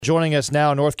Joining us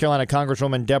now, North Carolina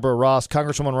Congresswoman Deborah Ross.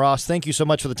 Congresswoman Ross, thank you so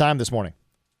much for the time this morning.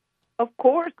 Of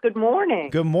course. Good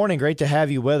morning. Good morning. Great to have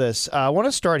you with us. I want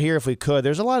to start here if we could.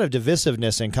 There's a lot of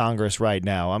divisiveness in Congress right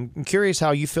now. I'm curious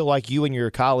how you feel like you and your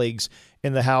colleagues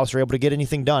in the House are able to get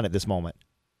anything done at this moment.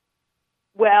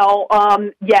 Well,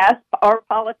 yes, our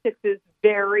politics is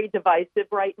very divisive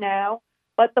right now.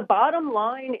 But the bottom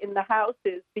line in the House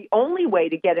is the only way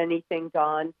to get anything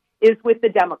done is with the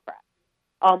Democrats.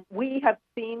 We have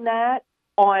seen that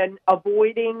on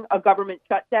avoiding a government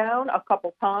shutdown a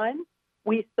couple times.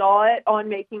 We saw it on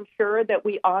making sure that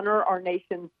we honor our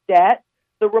nation's debt.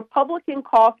 The Republican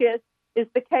caucus is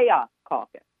the chaos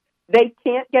caucus. They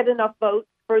can't get enough votes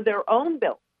for their own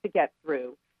bills to get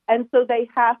through, and so they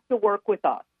have to work with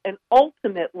us. And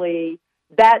ultimately,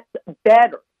 that's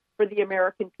better for the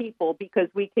American people because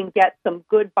we can get some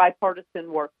good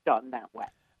bipartisan work done that way.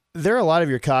 There are a lot of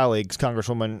your colleagues,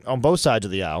 Congresswoman, on both sides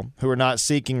of the aisle who are not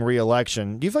seeking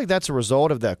re-election. Do you feel like that's a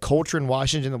result of the culture in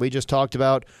Washington that we just talked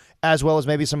about, as well as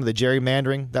maybe some of the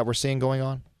gerrymandering that we're seeing going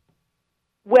on?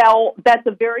 Well, that's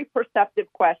a very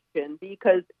perceptive question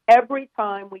because every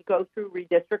time we go through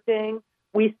redistricting,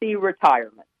 we see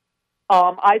retirement.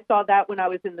 I saw that when I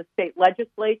was in the state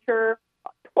legislature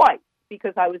twice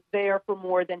because I was there for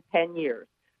more than 10 years.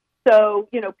 So,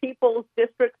 people's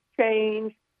districts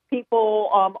change. People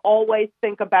always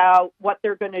think about what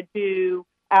they're going to do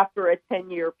after a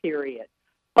 10-year period.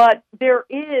 But there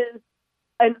is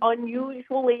an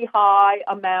unusually high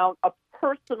amount of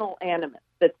personal animus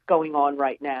that's going on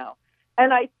right now.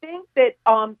 And I think that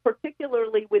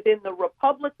particularly within the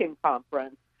Republican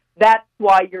conference, that's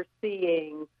why you're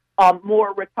seeing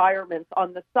more retirements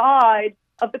on the side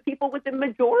of the people with the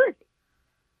majority.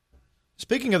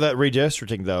 Speaking of that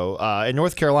redistricting, though, in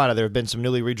North Carolina, there have been some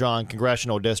newly redrawn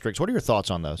congressional districts. What are your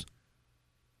thoughts on those?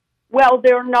 Well,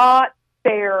 they're not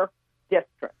fair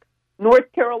districts.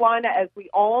 North Carolina, as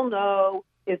we all know,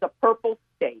 is a purple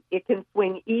state. It can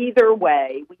swing either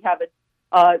way. We have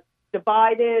a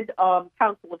divided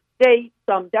Council of State,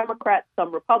 some Democrats,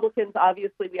 some Republicans.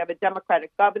 Obviously, we have a Democratic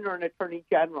governor and attorney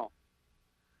general.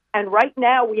 And right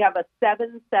now, we have a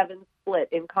 7-7 split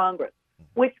in Congress,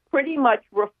 which pretty much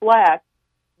reflects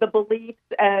the beliefs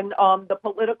and the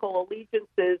political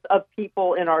allegiances of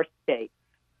people in our state.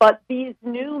 But these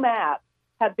new maps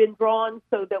have been drawn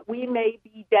so that we may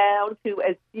be down to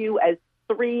as few as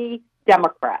 3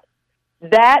 Democrats.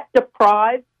 That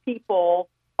deprives people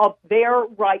of their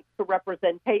right to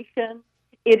representation.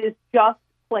 It is just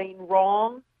plain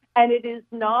wrong, and it is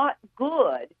not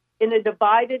good in a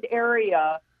divided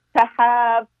area to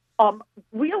have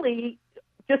really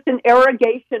just an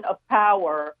arrogation of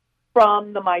power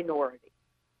from the minority.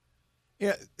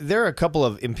 Yeah, there are a couple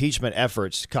of impeachment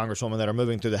efforts, Congresswoman, that are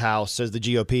moving through the House as the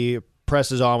GOP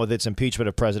presses on with its impeachment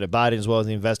of President Biden, as well as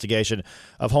the investigation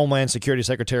of Homeland Security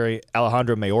Secretary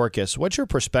Alejandro Mayorkas. What's your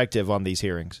perspective on these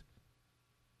hearings?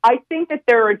 I think that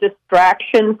they're a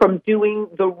distraction from doing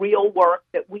the real work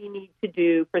that we need to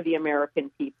do for the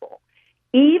American people.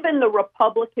 Even the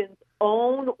Republicans'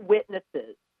 own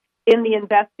witnesses in the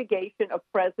investigation of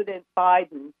President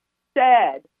Biden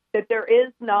said that there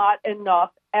is not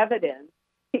enough evidence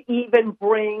to even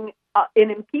bring an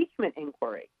impeachment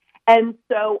inquiry. And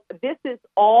so this is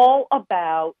all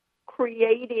about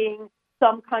creating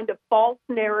some kind of false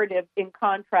narrative in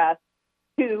contrast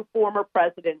to former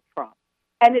President Trump.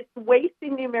 And it's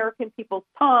wasting the American people's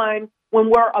time when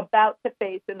we're about to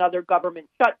face another government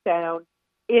shutdown,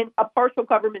 in a partial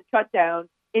government shutdown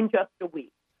in just a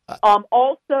week.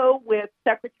 Also, with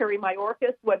Secretary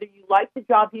Mayorkas, whether you like the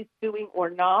job he's doing or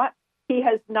not, he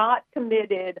has not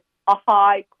committed a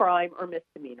high crime or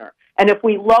misdemeanor. And if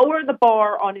we lower the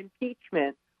bar on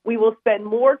impeachment, we will spend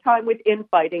more time with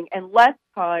infighting and less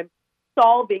time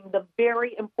solving the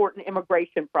very important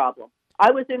immigration problem.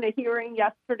 I was in a hearing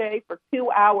yesterday for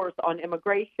 2 hours on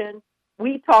immigration.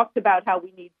 We talked about how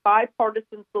we need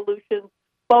bipartisan solutions,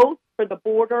 both for the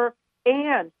border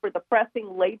and for the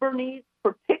pressing labor needs,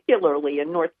 particularly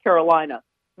in North Carolina.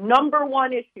 Number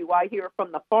one issue I hear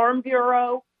from the Farm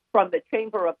Bureau, from the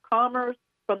Chamber of Commerce,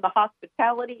 from the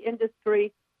hospitality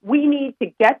industry, we need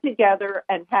to get together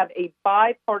and have a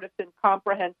bipartisan,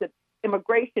 comprehensive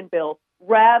immigration bill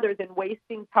rather than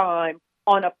wasting time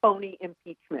on a phony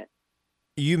impeachment.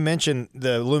 You mentioned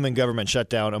the looming government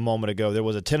shutdown a moment ago. There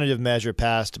was a tentative measure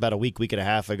passed about a week and a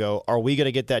half ago. Are we going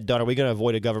to get that done? Are we going to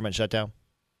avoid a government shutdown?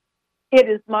 It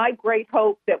is my great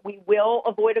hope that we will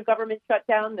avoid a government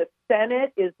shutdown. The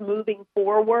Senate is moving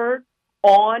forward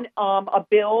on a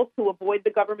bill to avoid the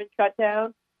government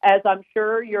shutdown. As I'm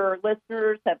sure your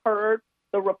listeners have heard,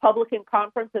 the Republican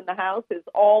conference in the House is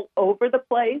all over the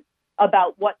place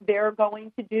about what they're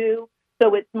going to do.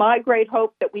 So it's my great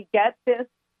hope that we get this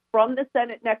from the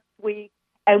Senate next week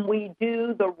and we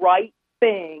do the right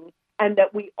thing and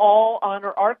that we all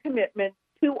honor our commitment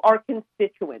to our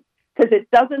constituents, because it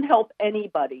doesn't help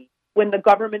anybody when the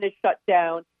government is shut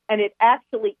down, and it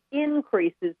actually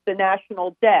increases the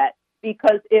national debt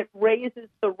because it raises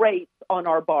the rates on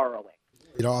our borrowing.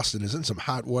 Austin is in some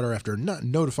hot water after not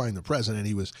notifying the president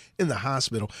he was in the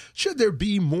hospital. Should there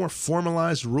be more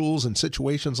formalized rules in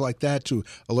situations like that to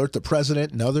alert the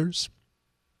president and others?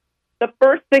 The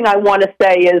first thing I want to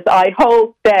say is I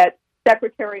hope that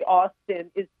Secretary Austin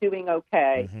is doing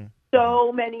okay. Mm-hmm.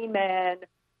 So many men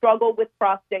struggle with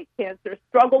prostate cancer,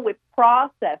 struggle with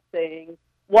processing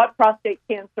what prostate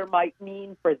cancer might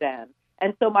mean for them.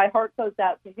 And so my heart goes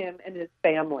out to him and his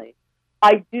family.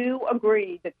 I do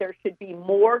agree that there should be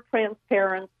more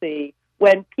transparency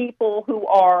when people who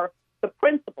are the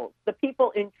principals, the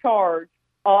people in charge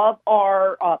of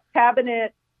our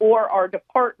cabinet or our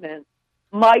departments,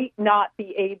 might not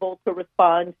be able to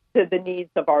respond to the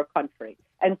needs of our country.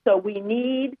 And so we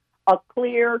need a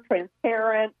clear,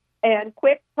 transparent, and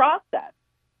quick process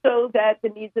so that the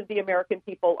needs of the American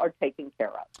people are taken care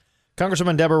of.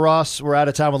 Congresswoman Deborah Ross, we're out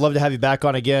of time. We'd love to have you back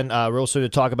on again real soon to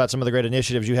talk about some of the great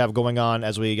initiatives you have going on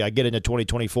as we get into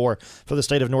 2024 for the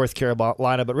state of North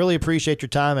Carolina. But really appreciate your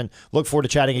time and look forward to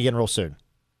chatting again real soon.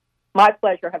 My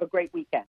pleasure. Have a great weekend.